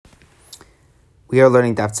We are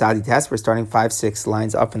learning Daf Tzadi Tes. We're starting 5-6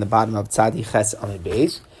 lines up from the bottom of Tzadi Ches Amid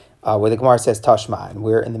Beis, where the Gemara says Tashma, and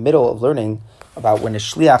we're in the middle of learning about when a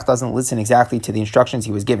shliach doesn't listen exactly to the instructions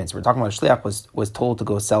he was given. So we're talking about a shliach was told to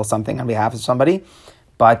go sell something on behalf of somebody,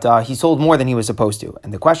 but he sold more than he was supposed to.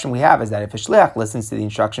 And the question we have is that if a shliach listens to the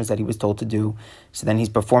instructions that he was told to do, so then he's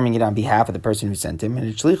performing it on behalf of the person who sent him, and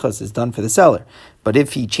the shlichus is done for the seller. But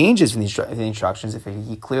if he changes from the instructions, if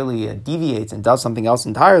he clearly deviates and does something else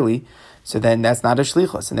entirely, so then that's not a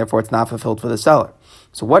shlichus, and therefore it's not fulfilled for the seller.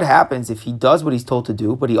 So what happens if he does what he's told to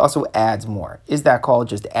do, but he also adds more? Is that called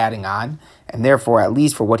just adding on, and therefore, at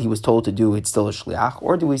least for what he was told to do, it's still a shliach?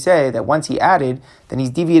 Or do we say that once he added, then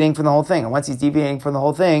he's deviating from the whole thing, and once he's deviating from the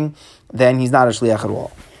whole thing, then he's not a shliach at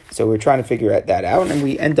all? So we're trying to figure that out, and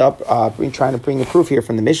we end up trying to bring a proof here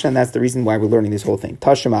from the Mishnah, and that's the reason why we're learning this whole thing.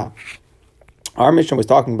 Tashema. Our Mishnah was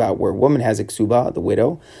talking about where a woman has a ksuba, the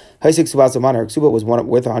widow. Her ksuba was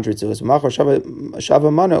worth 100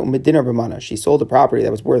 zuz. She sold a property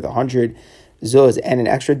that was worth 100 zuz and an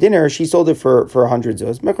extra dinner. She sold it for 100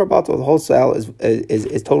 zuz. Mekar batal, the whole sale is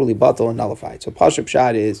totally batal and nullified. So Pashup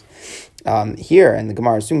Shad is here, and the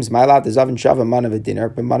Gemara assumes Mailat is Zavin Shava man of a dinner,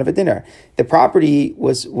 but man of a dinner. The property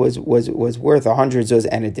was worth 100 zuz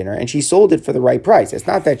and a dinner, and she sold it for the right price. It's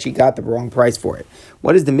not that she got the wrong price for it.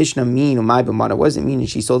 What does the Mishnah mean? Umay b'mana? What does it mean that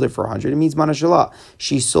she sold it for 100? It means mana shalah.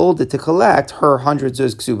 She sold it to collect her 100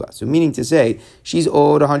 zuz ksuba. So meaning to say, she's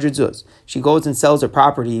owed 100 zuz. She goes and sells her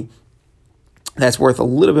property that's worth a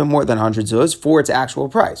little bit more than 100 zuz for its actual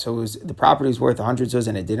price. So the property is worth 100 zuz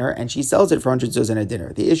and a dinner, and she sells it for 100 zuz and a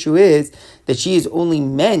dinner. The issue is that she is only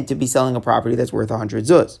meant to be selling a property that's worth 100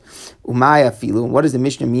 zuz. Umaya filu. And what does the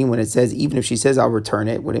Mishnah mean when it says, even if she says, I'll return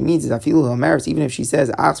it? What it means is, afilu hamaris, even if she says,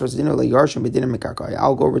 I'll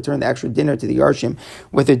go return the extra dinner to the yarshim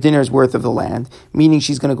with her dinner's worth of the land, meaning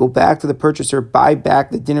she's going to go back to the purchaser, buy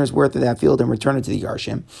back the dinner's worth of that field, and return it to the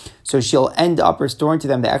yarshim. So she'll end up restoring to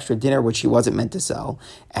them the extra dinner which she wasn't meant to sell.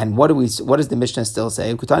 And what does the Mishnah still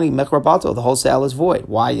say? The whole sale is void.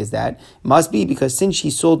 Why is that? Must be because since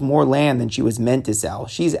she sold more land than she was meant to sell,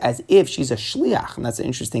 she's as if she's a shliach. And that's an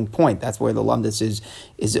interesting point. That's where the lumdus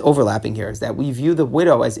is overlapping here, is that we view the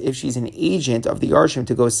widow as if she's an agent of the yarshim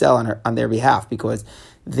to go sell on their behalf, because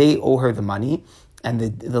they owe her the money, and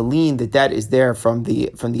the lien, the debt is there from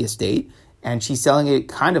the estate, and she's selling it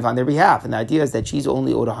kind of on their behalf. And the idea is that she's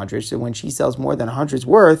only owed 100, so when she sells more than 100's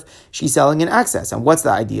worth, she's selling in excess. And what's the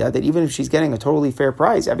idea? That even if she's getting a totally fair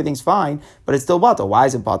price, everything's fine, but it's still batal. Why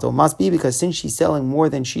is it batal? It must be because since she's selling more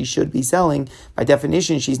than she should be selling, by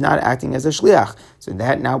definition, she's not acting as a shliach. So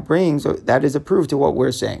that now that is a proof to what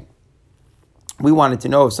we're saying. We wanted to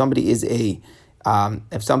know if somebody is still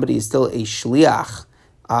a shliach,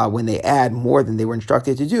 when they add more than they were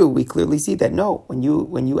instructed to do. We clearly see that no, when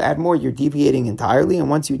you add more, you're deviating entirely, and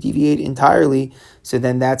once you deviate entirely, so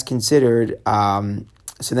then that's considered to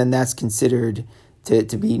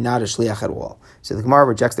be not a shliach at all. So the Gemara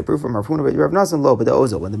rejects the proof from Rav Huna, but Rav Nazan lo, but the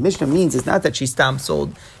ozel. When the Mishnah means, it's not that she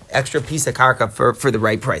sold extra piece of karka for the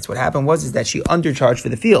right price. What happened is that she undercharged for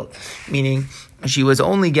the field, meaning she was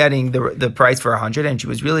only getting the price for 100, and she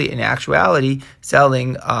was really, in actuality,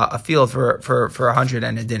 selling a field for 100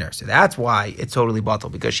 and a dinner. So that's why it's totally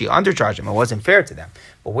batal, because she undercharged them. It wasn't fair to them.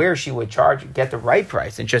 But where she would get the right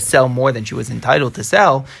price and just sell more than she was entitled to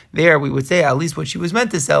sell, there we would say at least what she was meant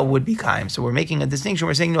to sell would be kaim. So we're making a distinction.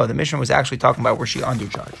 We're saying no, the Mishnah was actually talking about where she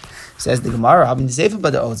undercharged. Says the Gemara, Abin Sefer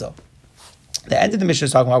but the Ozo. The end of the Mishnah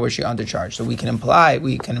is talking about where she undercharged. So we can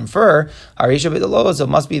infer, Harisha b'delozo, so it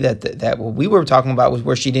must be that what we were talking about was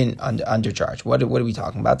where she didn't undercharge. What are we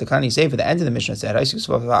talking about? The Kani Sefer, the end of the Mishnah said, if the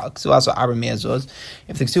ksuba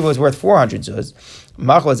was worth 400 zuz,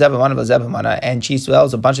 and she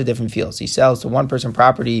sells a bunch of different fields. He sells to one person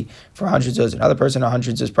property for 100 zuz, another person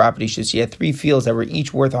 100 zuz property. She had 3 fields that were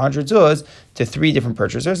each worth 100 zuz to 3 different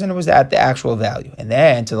purchasers, and it was at the actual value. And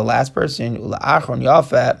then to the last person, the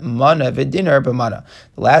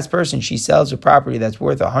last person, she sells a property that's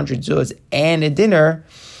worth 100 zuz and a dinner.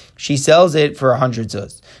 She sells it for 100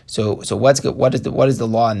 zuz. So what is the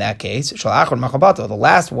law in that case? The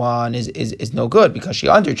last one is no good because she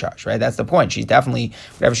undercharged, right? That's the point. She's definitely,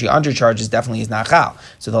 whatever she undercharges definitely is not chal.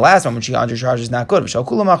 So the last one, when she undercharges, is not good.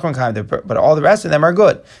 But all the rest of them are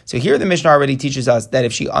good. So here the Mishnah already teaches us that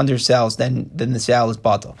if she undersells, then the sale is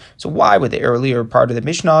batal. So why would the earlier part of the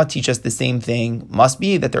Mishnah teach us the same thing? Must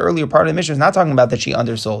be that the earlier part of the Mishnah is not talking about that she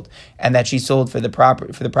undersold and that she sold for the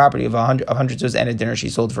property of 100 zuz and a dinner she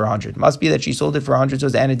sold for 100. Must be that she sold it for 100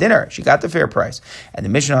 zuz and a dinner. She got the fair price. And the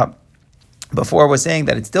Mishnah before was saying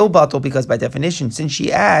that it's still batal because by definition, since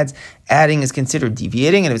she adds, adding is considered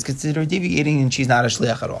deviating, and if it's considered deviating, and she's not a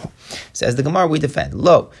shliach at all. Says the Gemara, we defend.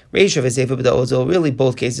 Lo, Reisha v'Seifa b'da'ozil, really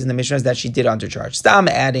both cases in the Mishnah is that she did undercharge. Stam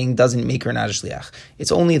adding doesn't make her not a shliach.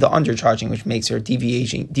 It's only the undercharging which makes her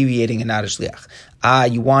deviating and not a shliach.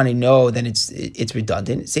 You want to know, then it's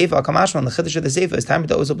redundant. Seifa kamashman, the chiddush of the Seifa is time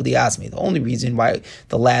b'da'ozil b'diasmi. The only reason why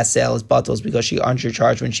the last sale is batal is because she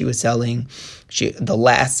undercharged when she was selling the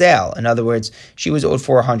last sale. In other words, she was owed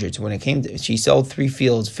 400. So when it came to, she sold 3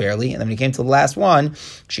 fields fairly, and then when it came to the last one,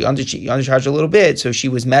 she undercharged a little bit, so she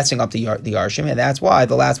was messing up the Yarshim, and that's why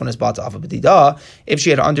the last one is bought off of B'didah. If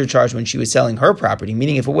she had undercharged when she was selling her property,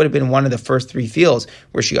 meaning if it would have been one of the first 3 fields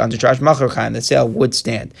where she undercharged Machar Chaim, the sale would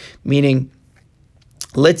stand. Meaning,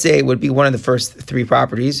 let's say it would be one of the first 3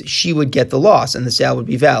 properties, she would get the loss and the sale would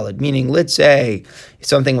be valid. Meaning, let's say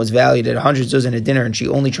something was valued at 100 zuz in a dinner and she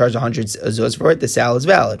only charged 100 zuz for it, the sale is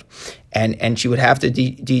valid. And she would have to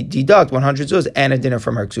deduct 100 zuz and a dinner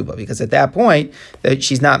from her ksuba, because at that point, that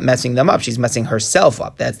she's not messing them up, she's messing herself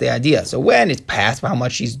up. That's the idea. So when it's past how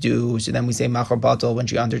much she's due, so then we say machar batal, when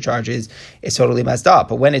she undercharges, it's totally messed up.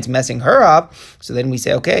 But when it's messing her up, so then we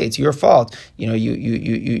say, okay, it's your fault.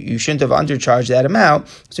 You shouldn't have undercharged that amount.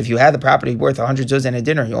 So if you had the property worth 100 zuz and a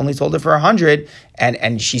dinner, you only sold it for 100,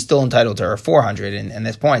 and she's still entitled to her 400 in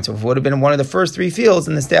this point. So if it would have been one of the first 3 fields,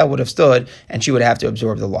 then the sale would have stood, and she would have to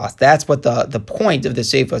absorb the loss. That's what the point of the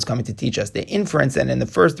Seifa is coming to teach us. The inference that in the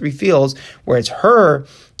first 3 fields, where it's her,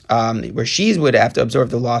 where she would have to absorb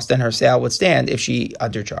the loss, then her sale would stand if she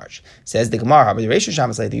undercharged. Says the Gemara, but the Reisha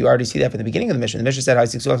Shammos, like you already see that from the beginning of the Mishnah. The Mishnah said,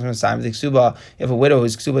 if a widow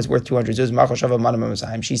whose ksuba is worth 200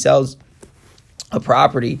 zuz, she sells a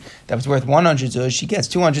property that was worth 100 zuz, she gets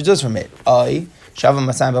 200 zuz from it. Shava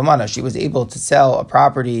Masayim B'mana. She was able to sell a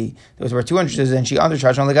property that was worth 200 zuz and she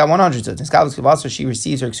undercharged, only got 100 zuz. So she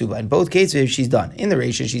receives her ksuba. In both cases, she's done. In the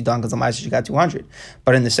ratio, she's done because the Maisa she got 200.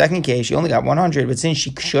 But in the second case, she only got 100. But since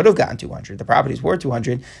she should have gotten 200, the property is worth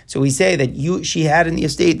 200. So we say that she had in the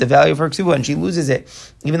estate the value of her ksuba and she loses it,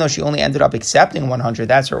 even though she only ended up accepting 100.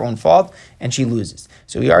 That's her own fault, and she loses.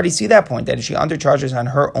 So we already see that point, that if she undercharges on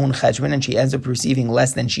her own cheshbon and she ends up receiving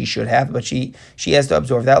less than she should have, but she has to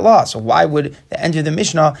absorb that loss. So why would the end of the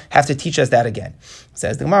Mishnah have to teach us that again?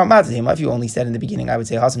 Says the Gemara, if you only said in the beginning, I would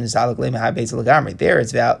say there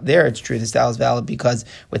it's true, the sale is valid, because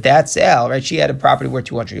with that sale, right, she had a property worth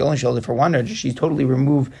 200, you only sold it for 100, she's totally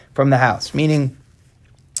removed from the house, meaning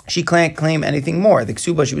she can't claim anything more. The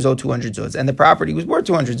ksuba, she was owed 200 zuz, and the property was worth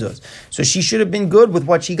 200 zuz. So she should have been good with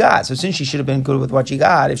what she got. So since she should have been good with what she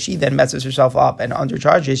got, if she then messes herself up and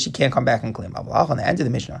undercharges, she can't come back and claim. On the end of the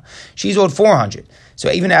Mishnah, she's owed 400.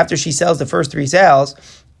 So even after she sells the first 3 sales,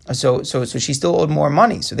 so she still owed more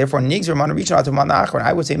money. So therefore, nigzer man reaching out to man achron.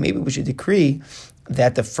 I would say maybe we should decree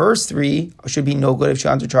that the first 3 should be no good if she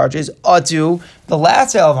undercharges, to the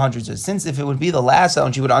last sale of 100 zuz. Since if it would be the last sale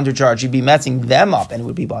and she would undercharge, she'd be messing them up and it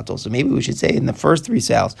would be batal. So maybe we should say in the first 3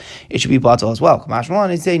 sales, it should be batal as well. Kamashmalan,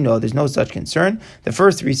 they say no, there's no such concern. The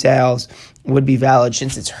first 3 sales would be valid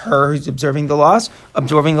since it's her who's absorbing the loss,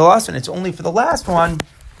 and it's only for the last one.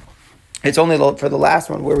 It's only for the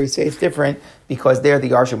last one where we say it's different, because there the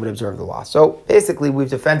Yarshim would observe the loss. So basically, we've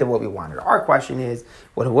defended what we wanted. Our question is,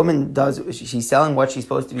 what a woman does, she's selling what she's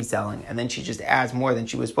supposed to be selling, and then she just adds more than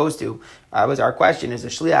she was supposed to. Was our question, is a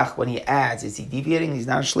shliach, when he adds, is he deviating, he's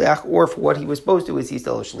not a shliach, or for what he was supposed to, is he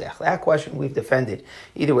still a shliach? That question we've defended.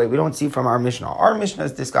 Either way, we don't see from our Mishnah. Our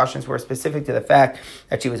Mishnah's discussions were specific to the fact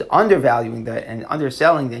that she was undervaluing that and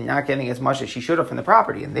underselling, and not getting as much as she should have from the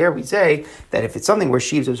property. And there we say that if it's something where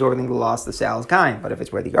she's absorbing the loss, the sale is kind. But if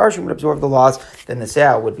it's where the Yarshim would absorb the loss, then the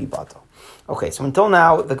sale would be batal. Okay, so until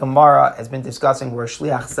now, the Gemara has been discussing where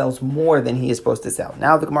Shliach sells more than he is supposed to sell.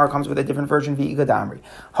 Now the Gemara comes with a different version, V'iga Damri.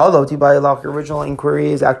 Hello, Tibayalach, your original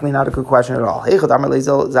inquiry is actually not a good question at all. If it was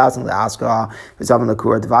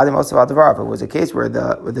a case where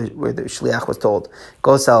the Shliach was told,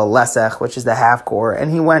 go sell lesech, which is the half core,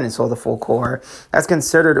 and he went and sold the full core, that's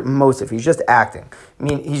considered mosif. He's just acting.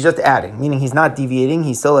 He's just adding, meaning he's not deviating,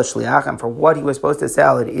 he's still a Shliach, and for what he was supposed to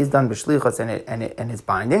sell, it is done b'shlichus and it's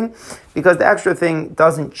binding, because the extra thing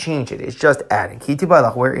doesn't change it, it's just adding.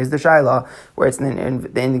 Where is the Shaila? Where it's in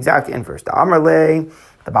the exact inverse. The Amrle,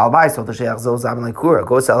 the Baal Bai sold the Sheikh Zol Zabin Lekura,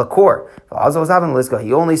 go sell a core.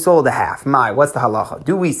 He only sold a half. What's the halacha?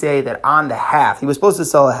 Do we say that on the half, he was supposed to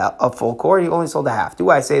sell a full core, he only sold a half? Do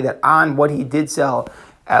I say that on what he did sell,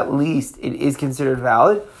 at least it is considered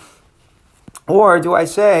valid? Or do I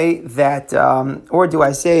say that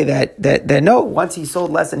no, once he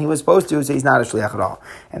sold less than he was supposed to, so he's not a shliach at all?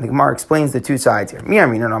 And the Gemara explains the two sides here.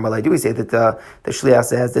 Do we say that the shliach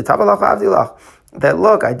says the tavalach avdilach? that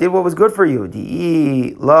look, I did what was good for you.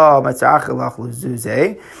 Di'i lo matzachilach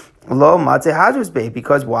luzuzeh. Lo matze hadrus be,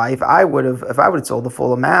 because why? If I would have sold the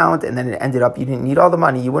full amount and then it ended up you didn't need all the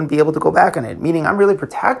money, you wouldn't be able to go back on it. Meaning, I'm really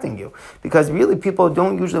protecting you, because really people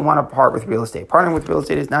don't usually want to part with real estate. Partnering with real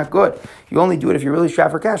estate is not good. You only do it if you're really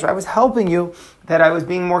strapped for cash. I was helping you, that I was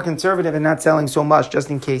being more conservative and not selling so much, just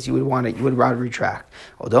in case you would want it. You would rather retract.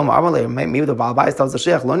 Maybe the Baal Bayis tells the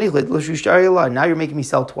Sheikh, now you're making me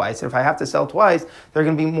sell twice. And if I have to sell twice, there are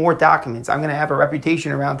going to be more documents. I'm going to have a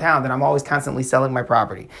reputation around town that I'm always constantly selling my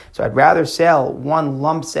property. So I'd rather sell one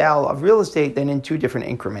lump sale of real estate than in two different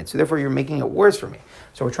increments. So therefore, you're making it worse for me.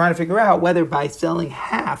 So we're trying to figure out whether by selling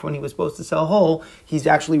half when he was supposed to sell whole, he's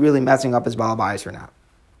actually really messing up his Baal Bayis or not.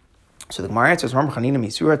 So the Gemara answers,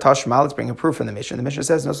 let's bring a proof from the Mishnah. The Mishnah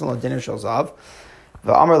says, no dinner shows up.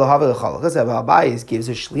 Bayis gives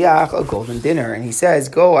a shliach a golden dinner, and he says,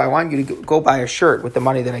 go, I want you to go buy a shirt with the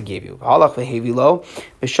money that I gave you. He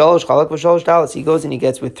goes and he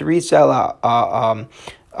gets with 3 sela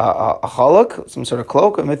a chalak, some sort of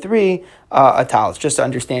cloak, and with 3 a talis. Just to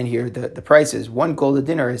understand here, the prices. 1 golden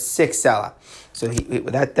dinner is 6 sela. So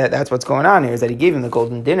that's what's going on here, is that he gave him the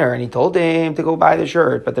golden dinner and he told him to go buy the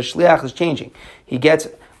shirt, but the shliach is changing. He gets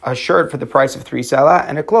a shirt for the price of 3 sela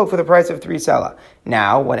and a cloak for the price of 3 sela.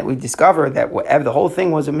 Now, when we discovered that the whole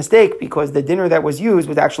thing was a mistake because the dinner that was used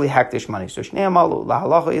was actually hektish money. So Shnei Amalu, la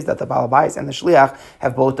halacha is that the Baal Bayis and the Shliach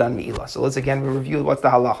have both done Me'ilah. So let's again review what's the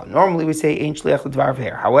halacha. Normally we say Ein Shliach L'Dvar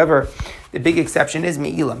V'her. However, the big exception is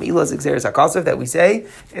Me'ilah. Me'ilah is Exeris HaKasav, that we say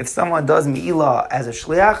if someone does Me'ilah as a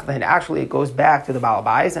Shliach, then actually it goes back to the Baal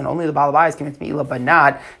Bayis, and only the Baal Bayis commits Me'ilah, but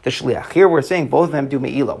not the Shliach. Here we're saying both of them do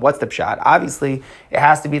Me'ilah. What's the pshat? Obviously, it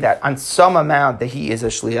has to be that on some amount that he is a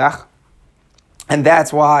Shliach, and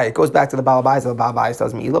that's why it goes back to the Baal Bayis. The Baal Bayis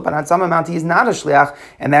does Me'ilah, but on some amount he is not a Shliach,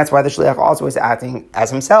 and that's why the Shliach also is acting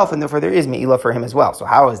as himself, and therefore there is Me'ilah for him as well. So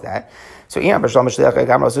how is that? So he was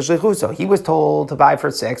told to buy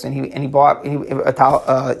for 6, and he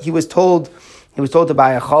was told to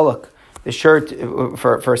buy a chalak, the shirt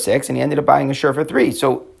for 6, and he ended up buying a shirt for 3.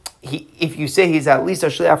 So if you say he's at least a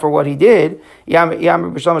shliach for what he did, so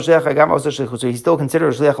he's still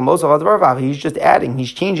considered a shliach. He's just adding,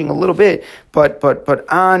 he's changing a little bit, but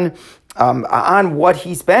on what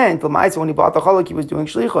he spent, when he bought the chalak, he was doing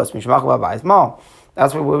shlichos.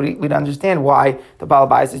 That's what we'd understand why the Baal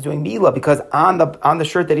Bayis is doing Me'ilah, because on the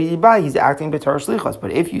shirt that he did buy, he's acting b'tar shlichos.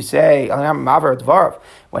 But if you say, when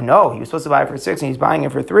no, he was supposed to buy it for 6 and he's buying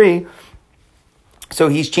it for 3, so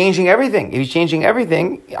he's changing everything. If he's changing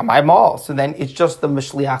everything, I'm all. So then it's just the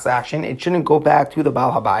Mishliach's action. It shouldn't go back to the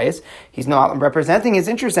Baal HaBayis. He's not representing his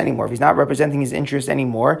interest anymore. If he's not representing his interest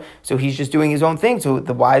anymore, so he's just doing his own thing. So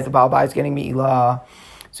why is the Baal HaBayis getting Me'ilah?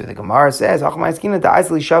 So the Gemara says, the case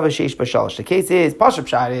is, Pashup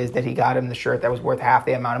Pshat is that he got him the shirt that was worth half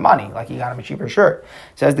the amount of money, like he got him a cheaper shirt.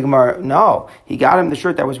 Says the Gemara, no, he got him the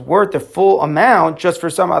shirt that was worth the full amount just for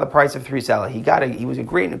some other price of 3 sela. He was a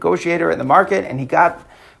great negotiator in the market, and he got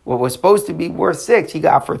what was supposed to be worth 6, he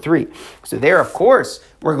got for 3. So there, of course,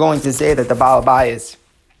 we're going to say that the Baal Bayis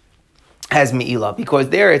has Me'ilah, because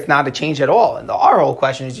there it's not a change at all. And our whole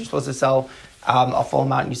question is, you're supposed to sell a full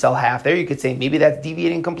amount and you sell half. There you could say maybe that's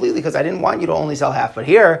deviating completely because I didn't want you to only sell half. But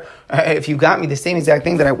here, if you got me the same exact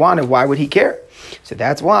thing that I wanted, why would he care? So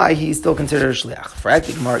that's why he's still considered a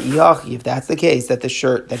shliach. If that's the case, that the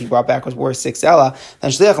shirt that he brought back was worth 6 sela,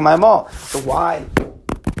 then shliach ma'amal. So why?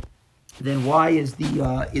 Then why is the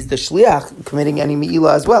shliach committing any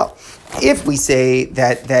me'ilah as well? If we say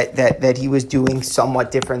that he was doing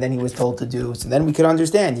somewhat different than he was told to do, so then we could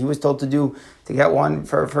understand he was told to get one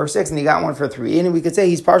for 6 and he got one for 3, and we could say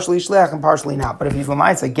he's partially shliach and partially not. But if he's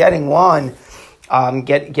l'maisa getting one,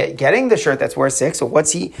 getting the shirt that's worth 6, so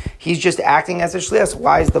what's he's just acting as a shliach. So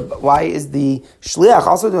why is the shliach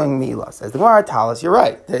also doing me'ilah? Says the Gemara, talis, you're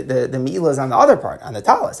right. The me'ilah is on the other part, on the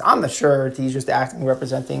talis. On the shirt, he's just acting,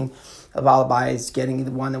 representing a Baal Bayis getting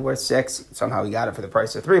the one that worth 6. Somehow he got it for the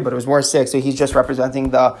price of 3, but it was worth 6. So he's just representing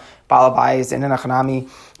the Baal Bayis, and in a Hanami,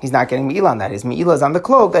 he's not getting Me'ilah on that. His Me'ilah is on the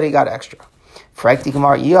cloak that he got extra.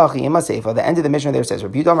 The end of the Mishnah there says,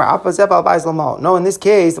 no, in this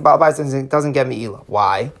case, the Baal Bayis doesn't get Me'ilah.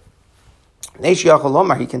 Why? He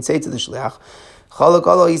can say to the Shliach,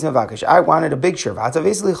 I wanted a big shirt.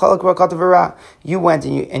 You went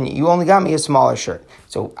and you only got me a smaller shirt.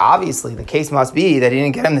 So obviously the case must be that he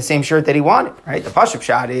didn't get him the same shirt that he wanted, right? The Pashup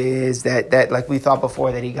Pshat is that like we thought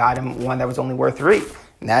before, that he got him one that was only worth 3.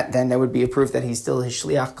 And then there would be a proof that he's still his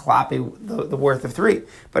shliach klapi, the worth of 3.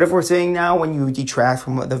 But if we're saying now when you detract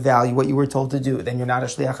from the value, what you were told to do, then you're not a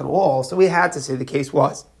shliach at all. So we had to say the case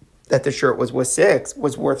was that the shirt was worth six.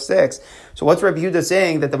 So what's Rabbi Yehuda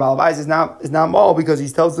saying that the Baal Bayis is not mal because he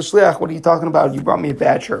tells the shliach, what are you talking about? You brought me a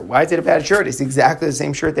bad shirt. Why is it a bad shirt? It's exactly the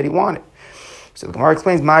same shirt that he wanted. So the Gemara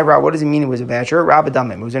explains, my Ra, what does it mean it was a bad shirt?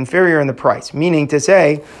 Rabadamim, it was inferior in the price, meaning to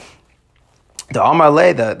say, the Amar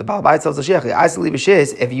Le, the Baal Bayis tells the Sheikh,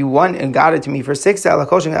 if you won and got it to me for 6 salah,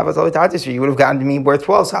 you would have gotten to me worth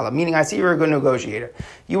 12 salah. Meaning, I see you're a good negotiator.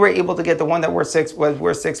 You were able to get the one that was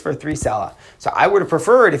worth 6 for 3 salah. So I would have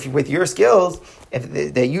preferred, if you, with your skills,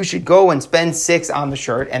 that you should go and spend 6 on the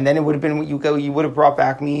shirt, and then it would have been you would have brought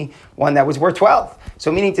back me one that was worth 12.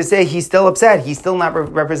 So meaning to say, he's still upset. He's still not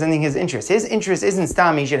representing his interest. His interest isn't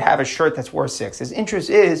stam, he should have a shirt that's worth 6. His interest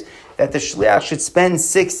is that the shliach should spend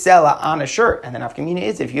 6 selah on a shirt. And then afkamina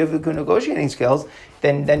is, if you have good negotiating skills,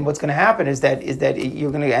 then what's going to happen is that you're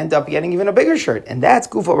going to end up getting even a bigger shirt. And that's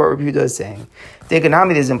kufa what Rabbi Yehuda is saying. The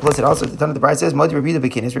economy is implicit also. The ton of the price says, Modi Rabbi Yehuda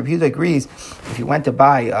bekinis. Rabbi Yehuda agrees, if you went to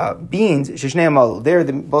buy beans, sheshnei amalu, there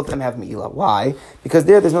both of them have meila. Why? Because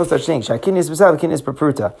there's no such thing. Shakinis b'sav, kinis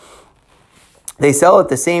b'pruta. They sell at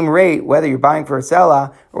the same rate, whether you're buying for a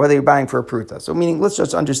selah or whether you're buying for a pruta. So meaning, let's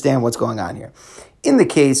just understand what's going on here. In the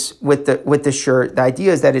case with the shirt, the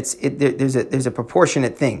idea is that there's a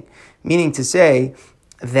proportionate thing, meaning to say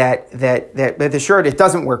that the shirt, it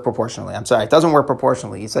doesn't work proportionally. I'm sorry, it doesn't work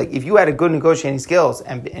proportionally. It's like if you had a good negotiating skills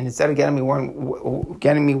and instead of getting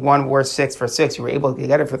me one worth 6 for 6, you were able to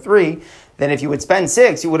get it for 3. Then if you would spend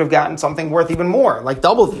 6, you would have gotten something worth even more, like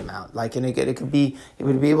double the amount. Like, and it would be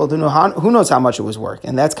able to know who knows how much it was worth.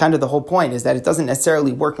 And that's kind of the whole point, is that it doesn't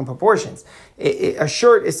necessarily work in proportions. A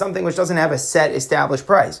shirt is something which doesn't have a set established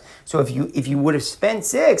price. So if you would have spent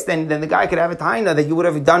 6, then the guy could have a taina that you would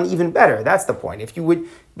have done even better. That's the point. If you would,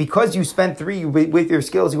 because you spent 3 with your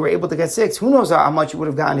skills, you were able to get 6. Who knows how much you would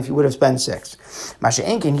have gotten if you would have spent 6. Masha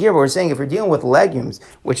Enkin here, we're saying if you're dealing with legumes,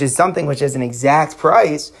 which is something which has an exact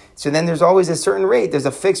price, so then there's always a certain rate. There's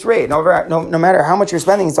a fixed rate. No matter how much you're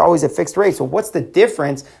spending, it's always a fixed rate. So what's the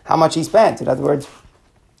difference how much he spent? In other words,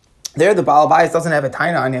 there the Baal Bayis doesn't have a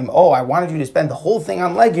taina on him. Oh, I wanted you to spend the whole thing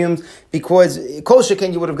on legumes because kol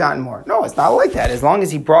shekin you would have gotten more. No, it's not like that. As long as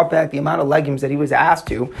he brought back the amount of legumes that he was asked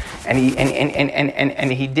to, and he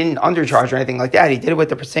didn't undercharge or anything like that, he did it with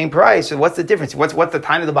the same price. So what's the difference? What's the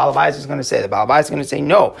taina the Baal Bayis is going to say? The Baal Bayis is going to say,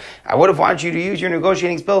 no, I would have wanted you to use your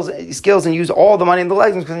negotiating skills and use all the money in the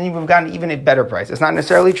legumes because then you would have gotten even a better price. It's not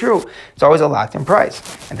necessarily true. It's always a locked-in price.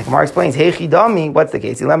 And the Gemara explains, hey chidami, what's the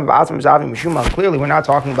case? Clearly, we're not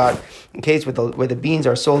talking about in case where the beans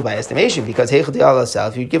are sold by estimation, because if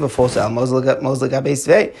you give a full sale,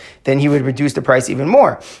 then he would reduce the price even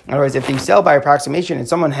more. In other words, if you sell by approximation and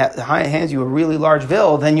someone hands you a really large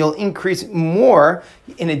bill, then you'll increase more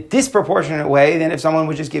in a disproportionate way than if someone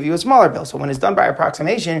would just give you a smaller bill. So when it's done by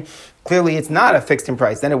approximation, clearly it's not a fixed in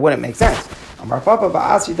price, then it wouldn't make sense. We're talking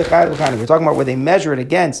about where they measure it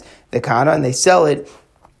against the kana and they sell it.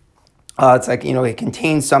 It's like, it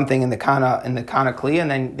contains something in the kana kli,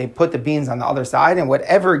 and then they put the beans on the other side, and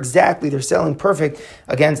whatever exactly they're selling perfect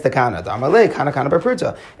against the kana.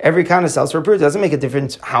 Every kana sells for a pruta. It doesn't make a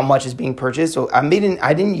difference how much is being purchased. So I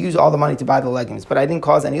didn't use all the money to buy the legumes, but I didn't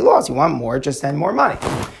cause any loss. You want more, just send more money.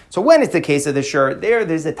 So when it's the case of the shirt,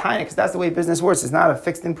 there's a taina, because that's the way business works. It's not a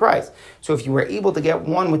fixed in price. So if you were able to get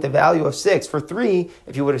one with the value of 6 for 3,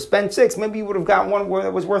 if you would have spent 6, maybe you would have gotten one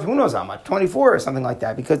that was worth who knows how much, 24 or something like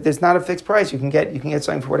that, because there's not a fixed price. You can get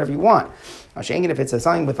something for whatever you want. If it's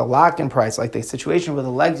something with a locked-in price, like the situation with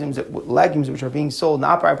the legumes which are being sold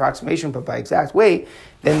not by approximation but by exact weight,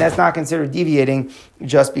 then that's not considered deviating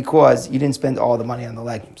just because you didn't spend all the money on the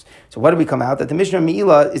legumes. So what did we come out? That the Mishnah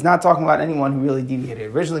Me'ila is not talking about anyone who really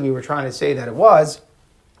deviated. Originally we were trying to say that it was,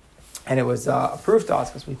 and it was approved to us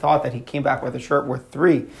because we thought that he came back with a shirt worth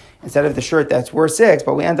 3 instead of the shirt that's worth 6,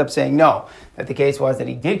 but we end up saying no, that the case was that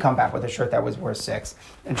he did come back with a shirt that was worth 6,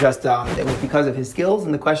 and just it was because of his skills,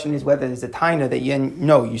 and the question is whether there's a taina that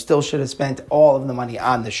you still should have spent all of the money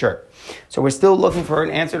on the shirt. So we're still looking for an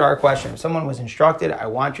answer to our question. If someone was instructed, I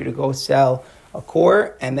want you to go sell a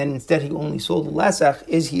core, and then instead he only sold a lesach,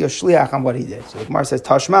 is he a shliach on what he did? So the Gemara says,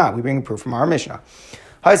 Tashma, we bring a proof from our Mishnah.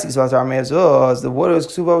 The water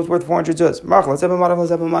was worth 400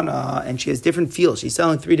 zuz. And she has different fields. She's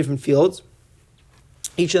selling 3 different fields,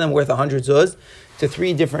 each of them worth 100 zuz, to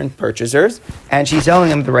 3 different purchasers, and she's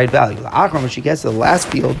selling them the right value. When she gets to the last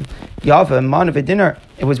field, Yava, man of a dinner,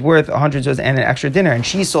 it was worth 100 zuz and an extra dinner, and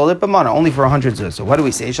she sold it b'mana only for 100 zuz. So what do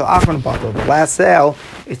we say? Shal achron batal. The last sale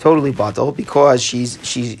is totally batal because she's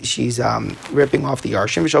ripping off the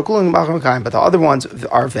yarshim. But the other ones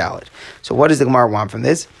are valid. So what does the Gemara want from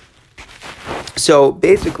this? So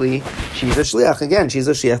basically, she's a shliach. Again, she's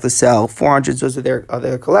a shliach to sell 400 zuz of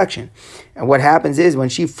their collection. And what happens is, when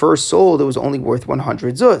she first sold, it was only worth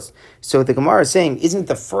 100 zuz. So the Gemara is saying, isn't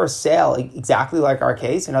the first sale exactly like our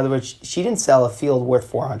case? In other words, she didn't sell a field worth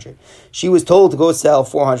 400. She was told to go sell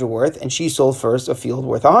 400 worth, and she sold first a field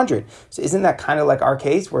worth 100. So isn't that kind of like our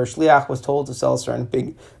case, where shliach was told to sell a certain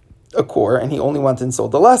big a core, and he only went and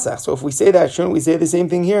sold the lesach? So if we say that, shouldn't we say the same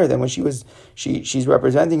thing here? Then when she's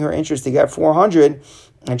representing her interest to get 400,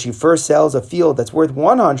 and she first sells a field that's worth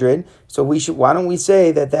 100, so why don't we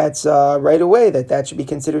say that that's right away, that should be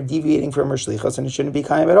considered deviating from her shlichus, and it shouldn't be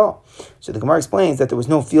kaim at all. So the Gemara explains that there was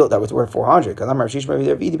no field that was worth 400, because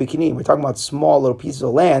we're talking about small little pieces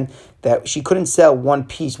of land that she couldn't sell one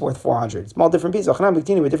piece worth 400. Small different pieces,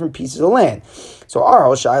 with different pieces of land. So our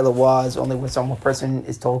whole shaila was only when some person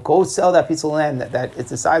is told, go sell that piece of land that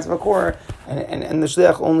it's the size of a core, and the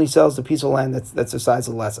shliach only sells the piece of land that's the size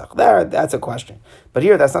of the lesach. That's a question. But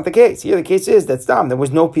here, that's not the case. Here, the case is that there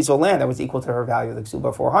was no piece of land that was equal to her value of the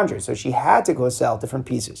ksuba 400. So she had to go sell different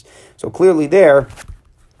pieces. So clearly there,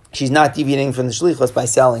 she's not deviating from the shlichus by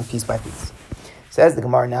selling piece by piece. Says the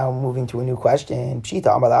Gemara, now moving to a new question.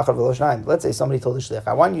 Let's say somebody told the shliach,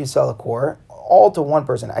 I want you to sell a core all to one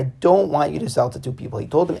person. I don't want you to sell to two people. He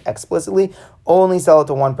told them explicitly, only sell it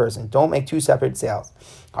to one person. Don't make two separate sales.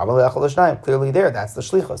 Clearly there, that's the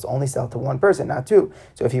shlichus. Only sell to one person, not two.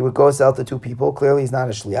 So if he would go sell to two people, clearly he's not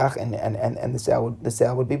a shliach, and the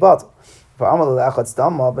sale would be batel.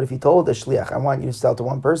 But if he told the shliach, I want you to sell to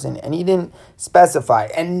one person, and he didn't specify,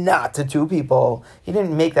 and not to two people, he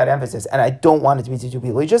didn't make that emphasis, and I don't want it to be to two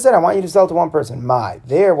people. He just said, I want you to sell to one person. What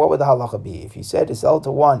would the halacha be? If he said to sell to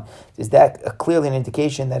one, is that clearly an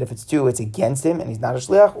indication that if it's two, it's against him, and he's not a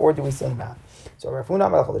shliach, or do we say not? So Rav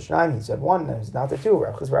Huna he said one, and it's not to two.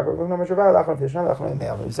 He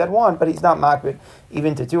said one, but he's not makbid.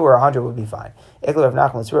 Even to 2 or 100 would be fine. Rav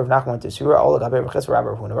Nachman went to Surah. Rav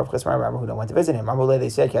Huna went to visit him. They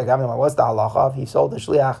said, what's the halacha? If he sold the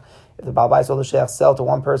shliach, if the Baal Bayis sold the shliach, sell to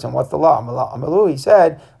one person, what's the law? Amalu, he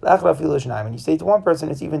said, when you say to one person,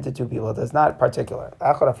 it's even to two people. It's not particular.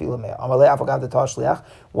 What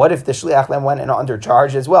if the shliach then went and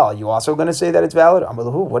undercharged as well? Are you also going to say that it's valid?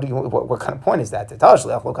 What kind of point is that?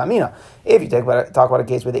 If you talk about a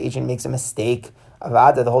case where the agent makes a mistake,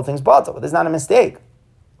 the whole thing's batel, but there's not a mistake.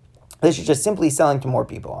 This is just simply selling to more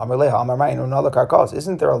people.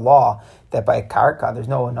 Isn't there a law that by karka, there's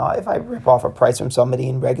no, if I rip off a price from somebody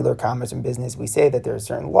in regular commerce and business, we say that there are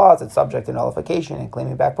certain laws that's subject to nullification and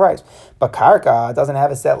claiming back price. But karka doesn't have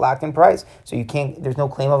a set locked in price, so there's no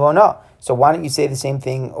claim of ona. So why don't you say the same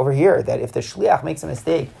thing over here, that if the shliach makes a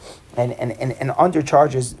mistake and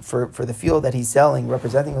undercharges for the field that he's selling,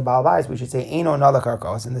 representing the Baal Bayis, we should say eino nala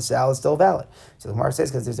karkos, and the sale is still valid. So the Gemara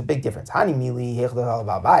says, because there's a big difference. Hani mili hechdel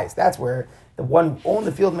Baal Bayis. That's where the one who owned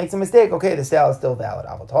the field makes a mistake. Okay, the sale is still valid.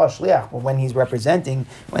 Avatah shliach. But when it's the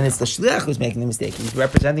shliach who's making the mistake, he's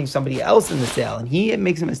representing somebody else in the sale, and he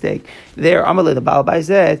makes a mistake. There, Amalei, the Baal Bayis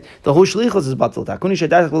says, the whole shlichus is batul.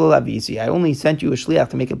 I only sent you a shliach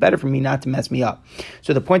to make it better for me, not to mess me up.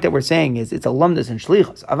 So the point that we're saying is, it's a lumdus and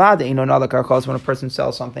shlichus. Avada ino nala karkos. When a person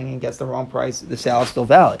sells something and gets the wrong price, the sale is still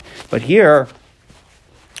valid. But here,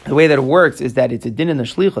 the way that it works is that it's a din in the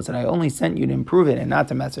shlichus, and I only sent you to improve it and not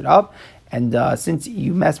to mess it up. And since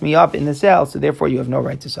you messed me up in the sale, so therefore you have no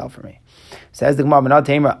right to sell for me. Says the Gemara,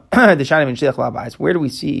 where do we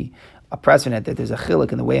see a precedent that there's a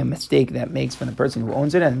chiluk in the way a mistake that makes from the person who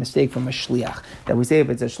owns it and a mistake from a shliach? That we say if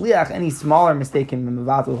it's a shliach, any smaller mistake can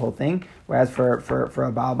mavatul the whole thing, whereas for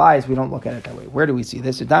a Baal Bayis, we don't look at it that way. Where do we see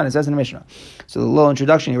this? It says in the Mishnah. So the little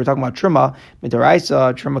introduction here, we're talking about truma.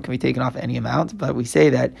 Midaraisa, truma can be taken off any amount, but we say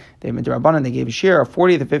that they midarabanan, they gave a share of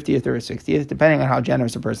 40th, 50th, or 60th, depending on how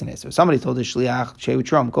generous a person is. So somebody told the shliach, shehu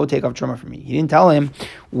trum, go take off truma for me. He didn't tell him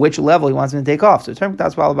which level he wants him to take off. So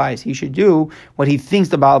that's Baal Bayis. He should do what he thinks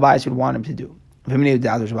the Baal Bayis would want him to do.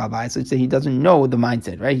 Let's say he doesn't know the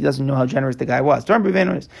mindset, right? He doesn't know how generous the guy was.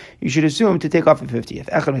 You should assume to take off a 50th.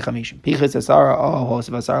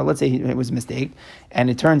 Let's say it was a mistake, and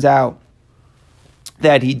it turns out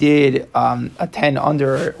that he did a 10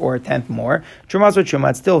 under or a 10th more. Trumas or truma,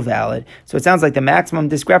 it's still valid. So it sounds like the maximum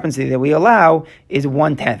discrepancy that we allow is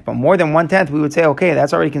 1/10. But more than 1/10, we would say, okay,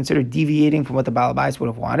 that's already considered deviating from what the Baal Bayis would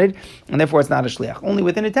have wanted, and therefore it's not a shliach. Only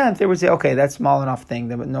within a 10th, they would say, okay, that's small enough thing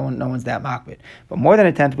that no one's that makbid. But more than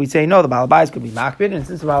a 10th, we'd say, no, the Baal Bayis could be makbid, and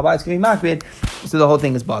since the Baal Bayis could be makbid, so the whole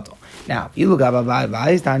thing is batel. Now, if you look at Baal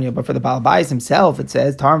Bayis, Tanya, but for the Baal Bayis himself, it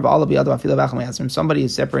says, somebody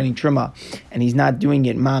is separating truma, and he's not doing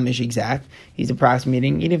it mamish exact. He's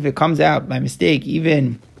approximating, even if it comes out by mistake,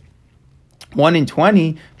 even 1 in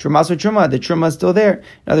 20, Trumas or Truma, the Truma is still there.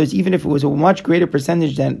 In other words, even if it was a much greater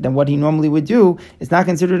percentage than what he normally would do, it's not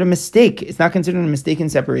considered a mistake. It's not considered a mistake in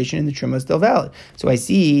separation, and the Truma is still valid. So I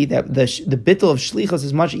see that the bittul of Shlichus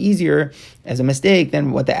is much easier as a mistake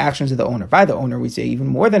than what the actions of the owner. By the owner, we say even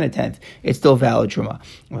more than a tenth, it's still valid Truma.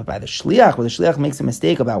 But by the Shliach, where the Shliach makes a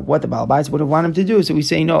mistake about what the Baal Bais would have wanted him to do, so we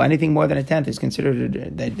say, no, anything more than a tenth is considered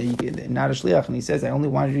not a Shliach. And he says, I only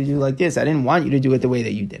wanted you to do like this. I didn't want you to do it the way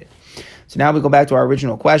that you did it. So now we go back to our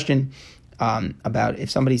original question about if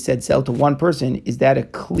somebody said sell to one person, is that a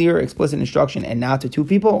clear, explicit instruction and not to two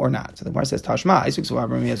people or not? So the Gemara says, Tashma,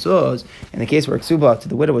 in the case where Ksuba to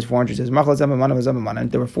the widow was 400, says,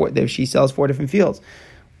 and she sells 4 different fields.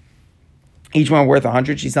 Each one worth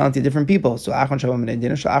 100, she's selling to different people. So and the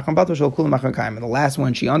last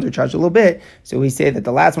one, she undercharged a little bit. So we say that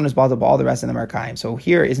the last one is bought up, all the rest of them are kaim. So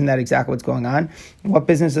here, isn't that exactly what's going on? What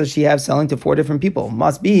business does she have selling to 4 different people?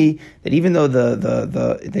 Must be that even though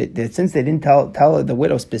since they didn't tell the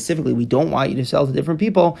widow specifically, we don't want you to sell to different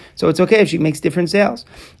people, so it's okay if she makes different sales.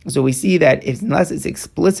 So we see that unless it's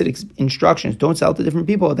explicit instructions, don't sell to different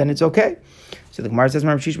people, then it's okay. So the Gemara says,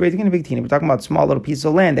 we're talking about small little pieces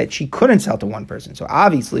of land that she couldn't sell to one person. So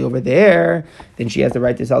obviously over there, then she has the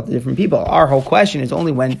right to sell to different people. Our whole question is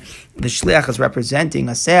only when the shliach is representing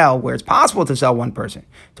a sale where it's possible to sell one person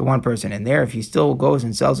to one person. And there, if he still goes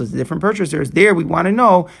and sells it to different purchasers, there we want to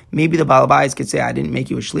know, maybe the Baal Bais could say, I didn't make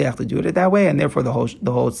you a shliach to do it that way, and therefore the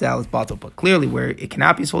whole sale is bottled. But clearly where it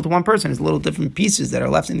cannot be sold to one person, is little different pieces that are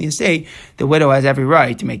left in the estate, the widow has every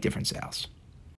right to make different sales.